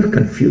longer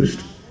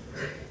confused.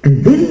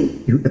 And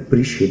then you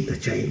appreciate the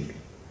child.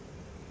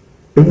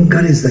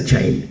 Encourage the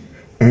child.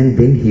 And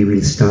then he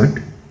will start,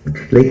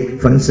 like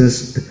for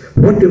instance,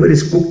 whatever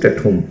is cooked at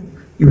home,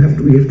 we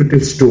have to tell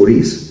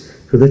stories,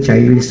 so the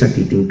child will start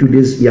eating.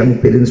 Today's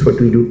young parents, what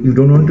we do, you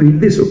don't want to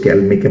eat this, okay,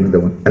 I'll make another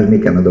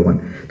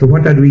one. So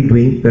what are we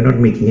doing? We're not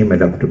making him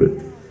adaptable.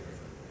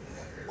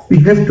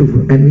 We have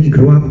to, and we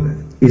grow up,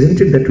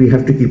 isn't it that we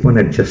have to keep on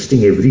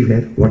adjusting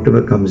everywhere,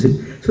 whatever comes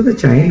in. So the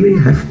child will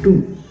have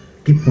to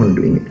keep on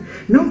doing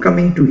it. Now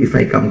if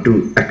I come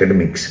to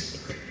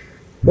academics,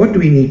 what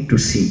we need to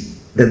see,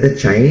 that the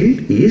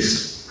child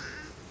is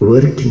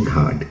working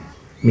hard.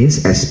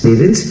 Means as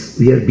parents,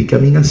 we are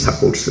becoming a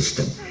support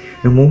system.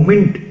 The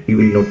moment you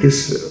will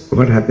notice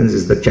what happens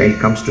is the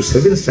child comes to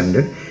 7th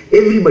standard,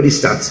 everybody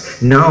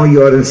starts. Now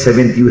you are in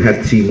 7th, you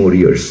have 3 more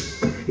years.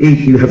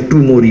 8th, you have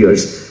 2 more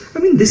years. I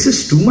mean, this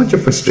is too much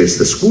of a stress.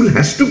 The school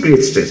has to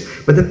create stress,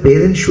 but the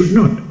parents should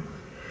not.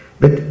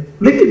 But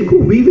let it go.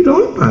 We will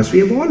all pass. We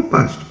have all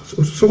passed.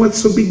 So what's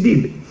so big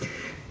deal?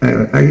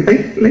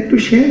 I'd like to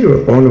share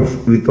with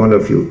all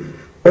of you.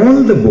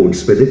 All the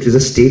boards, whether it is a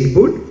state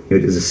board, whether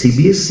it is a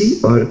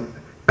CBSE or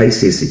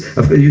ICSE.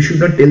 Of course, you should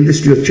not tell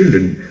this to your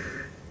children.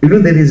 You know,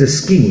 there is a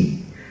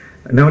scheme.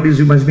 Nowadays,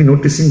 you must be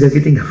noticing they're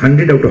getting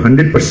 100 out of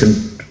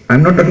 100%.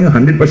 I'm not talking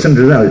 100%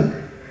 result.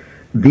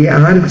 They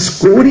are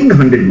scoring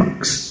 100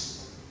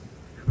 marks.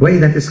 Why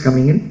that is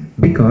coming in?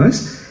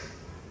 Because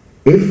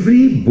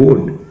every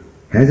board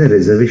has a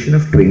reservation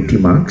of 20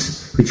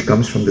 marks, which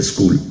comes from the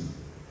school.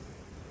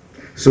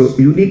 So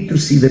you need to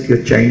see that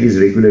your child is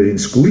regular in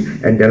school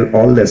and does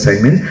all the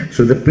assignments.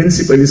 So the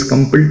principal is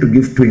compelled to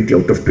give 20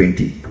 out of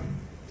 20.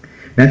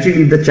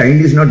 Naturally, if the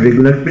child is not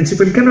regular,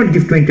 principal cannot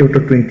give 20 out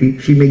of 20.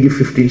 She may give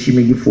 15, she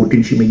may give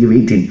 14, she may give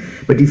 18.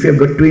 But if you have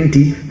got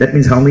 20, that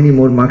means how many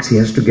more marks he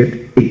has to get?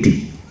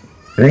 80.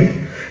 Right?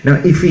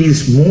 Now, if he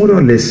is more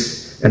or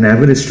less an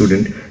average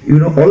student, you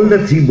know, all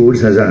the 3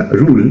 boards has a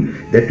rule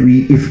that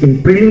if in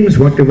prelims,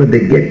 whatever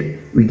they get,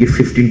 we give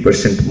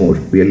 15% more.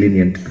 We are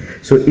lenient.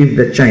 So if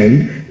the child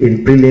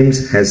in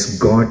prelims has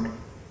got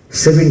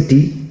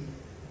 70,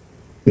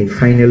 in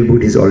final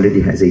board he already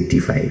has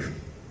 85.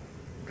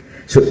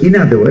 So in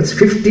other words,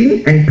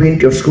 15 and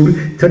 20 of school,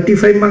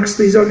 35 marks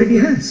he already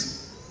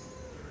has.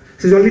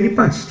 So he's already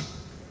passed.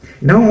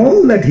 Now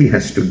all that he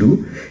has to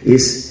do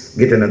is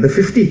get another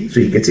 50.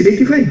 So he gets it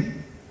 85,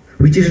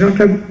 which is not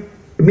a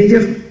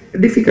major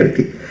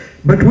difficulty.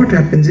 But what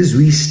happens is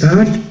we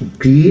start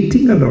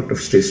creating a lot of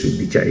stress with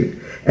the child,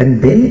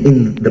 and then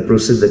in the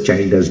process the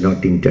child does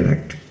not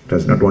interact,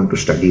 does not want to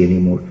study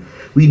anymore.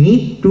 We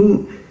need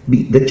to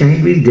the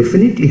child will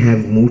definitely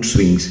have mood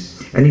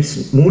swings. And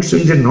its mood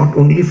swings are not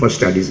only for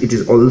studies, it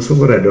is also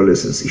for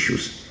adolescence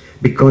issues.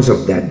 Because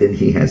of that, then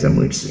he has a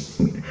mood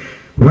swing.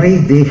 Why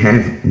they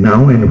have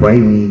now and why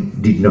we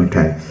did not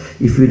have.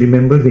 If you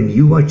remember, when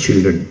you were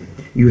children,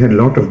 you had a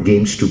lot of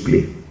games to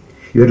play.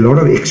 You had a lot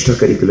of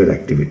extracurricular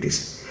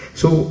activities.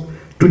 So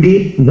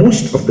today,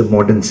 most of the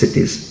modern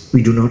cities,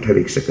 we do not have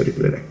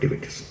extracurricular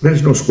activities. There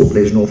is no scope,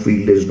 there is no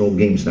field, there is no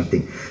games,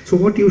 nothing. So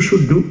what you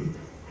should do,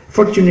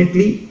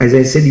 fortunately, as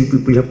I said, you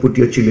people have put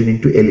your children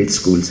into elite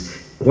schools.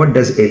 What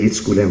does elite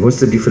school have? What's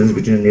the difference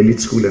between an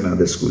elite school and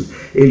other schools?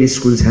 Elite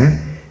schools have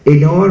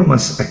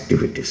enormous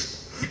activities.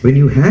 When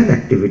you have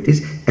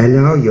activities,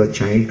 allow your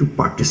child to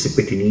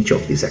participate in each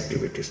of these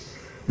activities.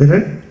 There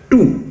are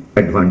two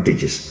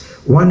advantages.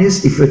 One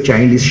is if your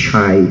child is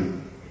shy,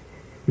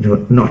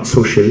 not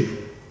social,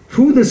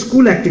 through the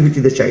school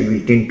activity the child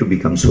will tend to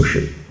become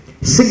social.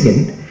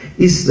 Second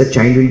is the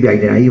child will be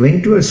identified. I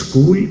went to a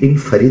school in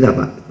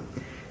Faridabad.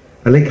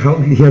 Like how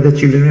here the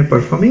children were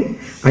performing,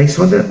 I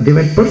saw that they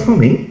were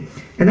performing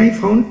and I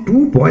found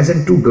 2 boys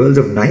and 2 girls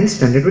of 9th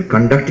standard were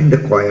conducting the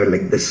choir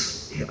like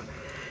this. Here.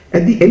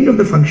 At the end of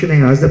the function, I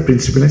asked the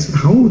principal, I said,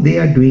 how they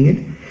are doing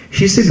it?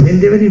 She said, when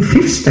they were in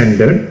 5th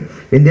standard,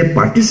 when they are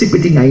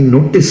participating, I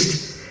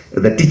noticed,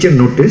 the teacher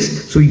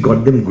noticed, so he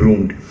got them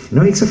groomed.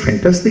 It's a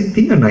fantastic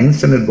thing, a 9th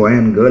standard boy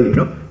and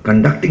girl,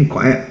 conducting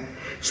choir.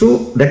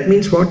 So that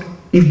means what?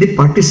 If they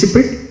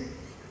participate,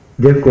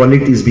 their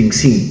quality is being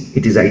seen,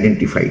 it is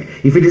identified.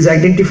 If it is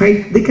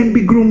identified, they can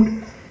be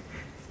groomed.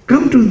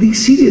 Come to the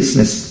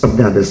seriousness of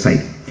the other side.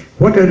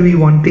 What are we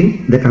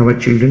wanting? That our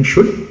children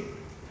should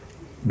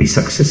be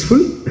successful.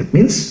 That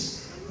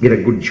means get a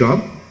good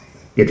job,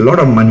 get a lot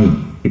of money.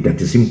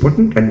 That is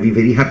important, and be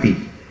very happy.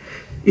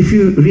 If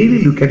you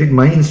really look at it,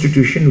 my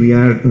institution, we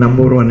are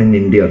 #1 in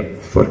India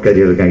for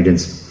career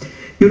guidance.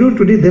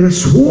 Today there are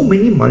so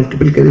many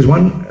multiple careers.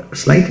 One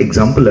slight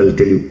example I'll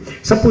tell you.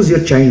 Suppose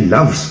your child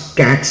loves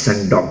cats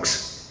and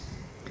dogs.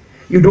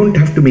 You don't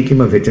have to make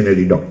him a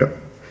veterinary doctor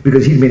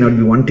because he may not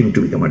be wanting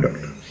to become a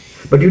doctor.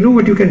 But you know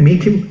what you can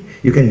make him?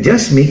 You can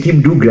just make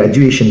him do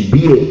graduation,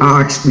 BA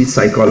Arts with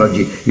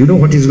psychology. You know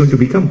what he's going to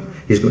become?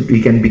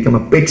 He can become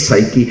a pet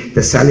psyche,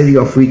 the salary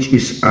of which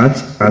is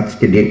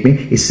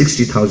is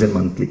 60,000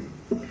 monthly.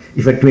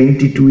 If a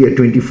 22 or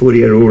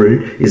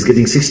 24-year-old is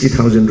getting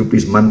 60,000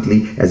 rupees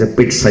monthly as a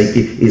pet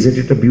psyche, isn't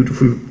it a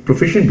beautiful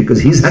profession? Because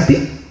he's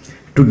happy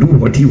to do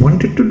what he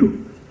wanted to do.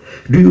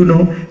 Do you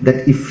know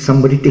that if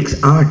somebody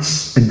takes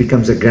arts and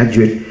becomes a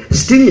graduate,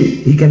 still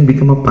he can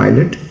become a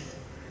pilot?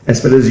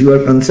 As far as you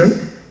are concerned,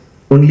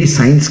 only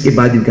science ke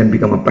baad you can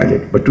become a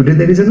pilot. But today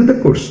there is another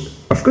course.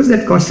 Of course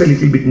that costs a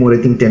little bit more, I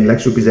think 10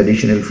 lakhs rupees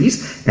additional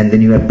fees, and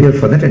then you appear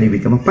for that and you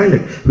become a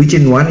pilot, which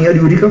in 1 year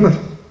you recover.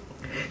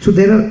 So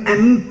there are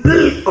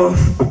ample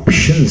of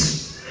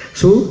options.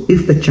 So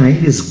if the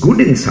child is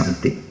good in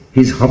something,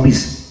 his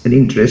hobbies and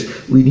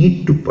interests, we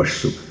need to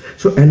pursue.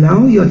 So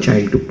allow your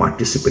child to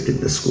participate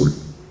in the school.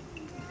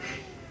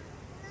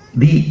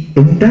 The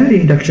entire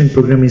induction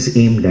program is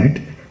aimed at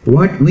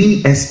what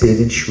we as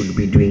parents should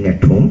be doing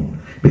at home,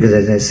 because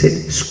as I said,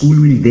 school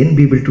will then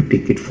be able to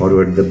take it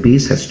forward. The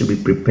base has to be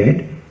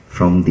prepared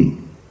from the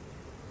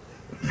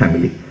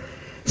family.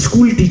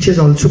 School teachers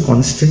also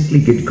constantly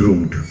get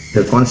groomed.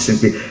 They're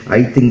constantly,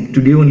 I think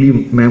today only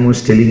ma'am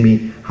was telling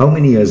me, how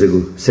many years ago?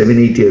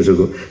 7-8 years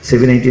ago.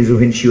 7-8 years ago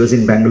when she was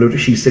in Bangalore,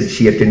 she said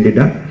she attended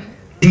a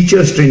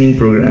teachers training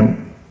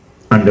program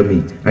under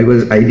me.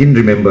 I didn't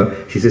remember.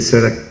 She said,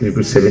 sir, it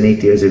was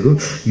 7-8 years ago,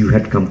 you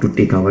had come to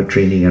take our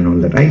training and all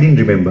that. I didn't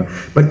remember.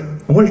 But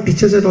all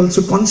teachers are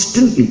also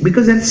constantly,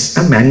 because that's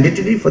a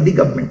mandatory for the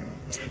government.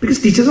 Because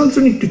teachers also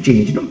need to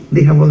change,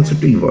 they have also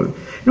to evolve.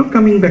 Now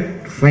coming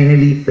back,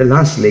 finally, the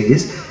last leg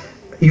is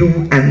you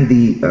and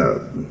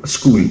the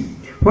school.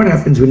 What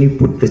happens when you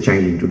put the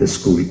child into the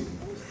school?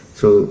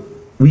 So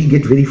we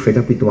get very fed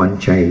up with one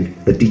child.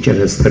 The teacher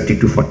has 30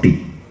 to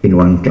 40 in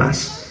one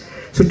class.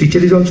 So teacher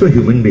is also a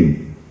human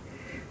being.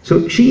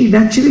 So she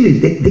naturally,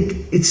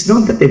 it's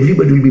not that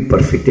everybody will be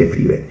perfect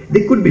everywhere.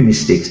 There could be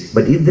mistakes,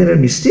 but if there are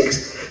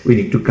mistakes, we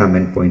need to come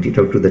and point it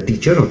out to the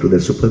teacher or to the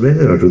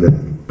supervisor or to the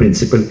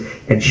principal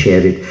and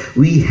share it.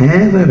 We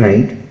have a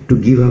right to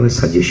give our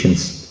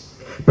suggestions,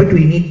 but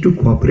we need to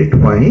cooperate.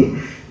 Why?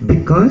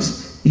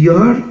 Because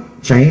your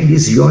child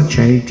is your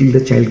child till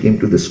the child came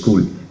to the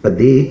school. But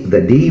the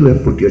day you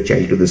have put your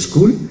child to the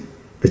school,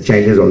 the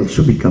child has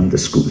also become the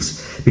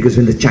school's. Because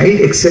when the child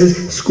excels,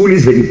 school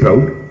is very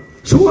proud.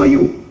 So are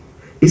you.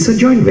 It's a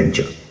joint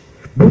venture.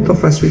 Both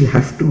of us will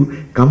have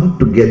to come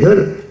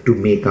together to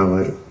make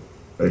our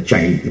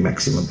child the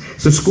maximum.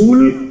 So school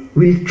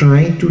will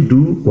try to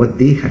do what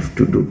they have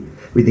to do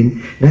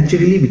within,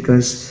 naturally,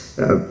 because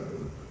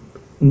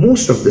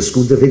most of the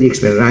schools are very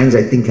expensive. Ryan's,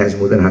 I think, has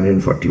more than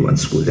 141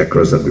 schools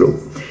across the globe.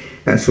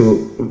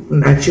 So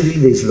naturally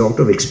there is a lot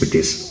of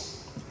expertise.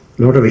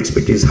 How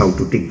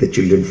to take the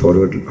children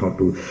forward, how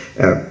to,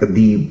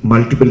 the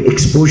multiple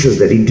exposures,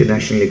 that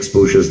international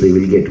exposures they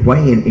will get. Why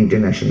in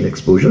international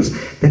exposures?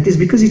 That is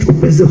because it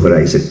opens the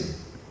horizon.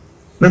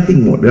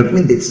 Nothing more. That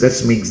means it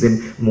just makes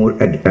them more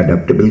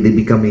adaptable. They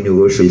become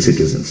universal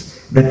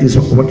citizens. That is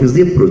what is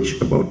the approach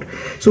about.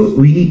 So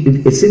we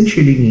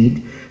essentially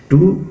need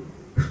to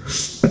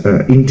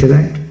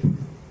interact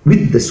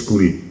with the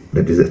school,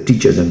 that is the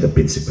teachers and the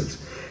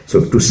principals.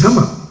 So to sum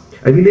up,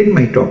 I will end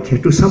my talk here.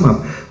 To sum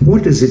up,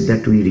 what is it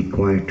that we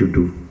require to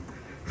do?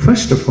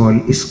 First of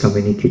all is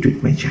communicate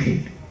with my child,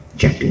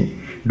 chatting.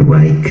 Do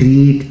I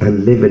create a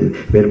level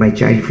where my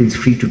child feels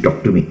free to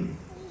talk to me?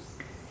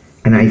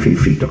 And I feel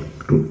free to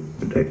talk to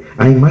that.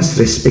 I must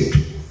respect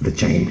the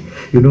child.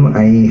 You know,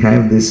 I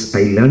have this,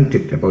 I learnt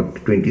it about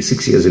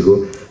 26 years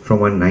ago from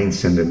one 9th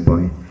standard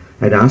boy.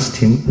 I'd asked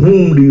him,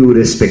 whom do you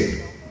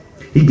respect?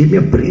 He gave me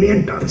a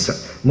brilliant answer.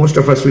 Most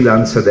of us will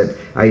answer that,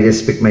 I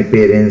respect my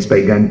parents,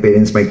 my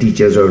grandparents, my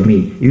teachers, or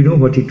me. You know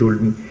what he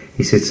told me?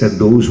 He said, sir,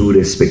 those who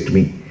respect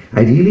me.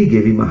 I really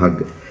gave him a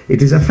hug.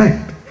 It is a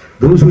fact.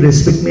 Those who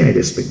respect me, I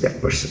respect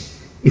that person.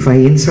 If I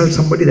insult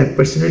somebody, that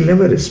person will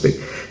never respect.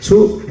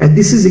 So, and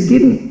this is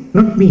again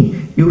not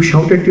me. You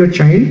shout at your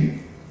child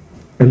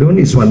alone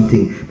is one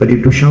thing, but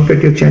if you shout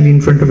at your child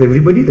in front of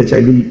everybody, the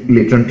child will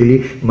later on tell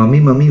you,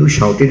 Mommy, you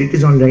shouted, it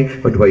is all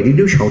right, but why did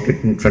you shout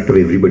it in front of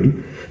everybody?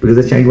 Because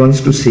the child wants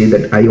to say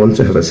that I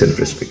also have a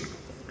self-respect.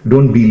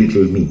 Don't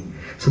belittle me.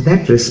 So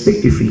that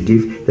respect, if we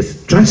give, the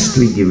trust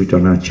we give it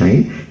on our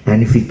child,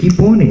 and if we keep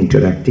on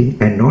interacting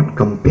and not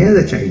compare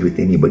the child with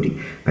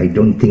anybody, I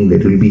don't think there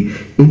will be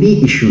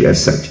any issue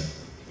as such.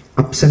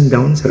 Ups and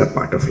downs are a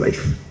part of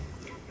life.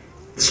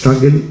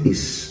 Struggle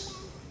is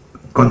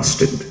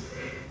constant.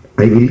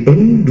 I will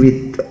end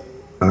with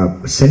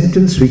a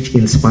sentence which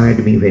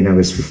inspired me when I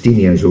was 15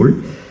 years old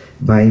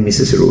by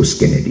Mrs. Rose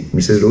Kennedy.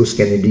 Mrs. Rose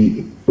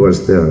Kennedy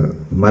was the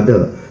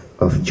mother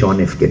of John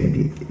F.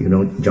 Kennedy. You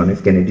know, John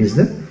F. Kennedy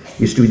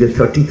used to be the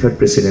 33rd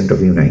president of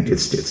the United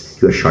States.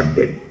 He was shot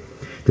dead.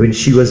 When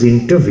she was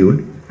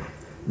interviewed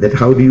that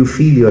how do you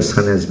feel your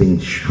son has been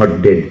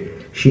shot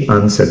dead, she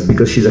answered,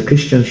 because she's a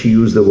Christian, she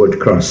used the word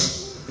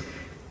cross.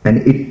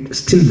 And it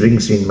still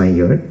rings in my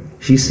ear.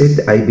 She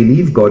said, I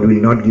believe God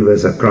will not give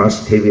us a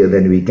cross heavier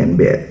than we can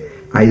bear.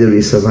 Either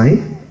we survive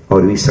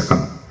or we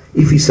succumb.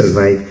 If we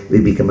survive,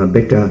 we become a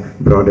better,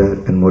 broader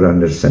and more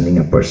understanding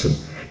a person.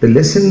 The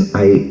lesson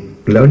I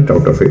learned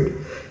out of it,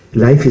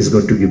 life is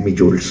going to give me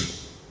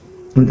jolts.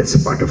 And that's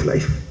a part of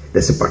life.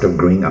 That's a part of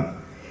growing up.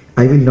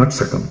 I will not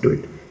succumb to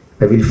it.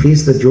 I will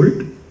face the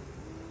jolt,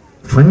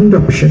 find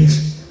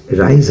options,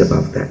 rise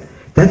above that.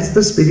 That's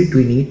the spirit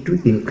we need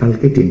to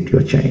inculcate into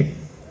your child.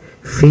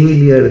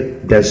 Failure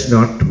does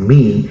not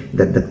mean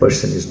that the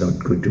person is not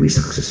going to be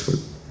successful.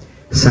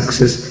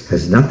 Success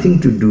has nothing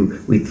to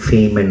do with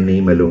fame and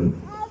name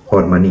alone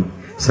or money.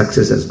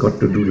 Success has got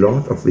to do a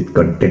lot of with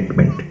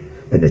contentment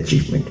and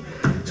achievement.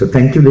 So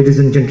thank you, ladies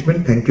and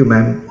gentlemen. Thank you,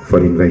 ma'am, for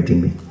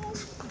inviting me.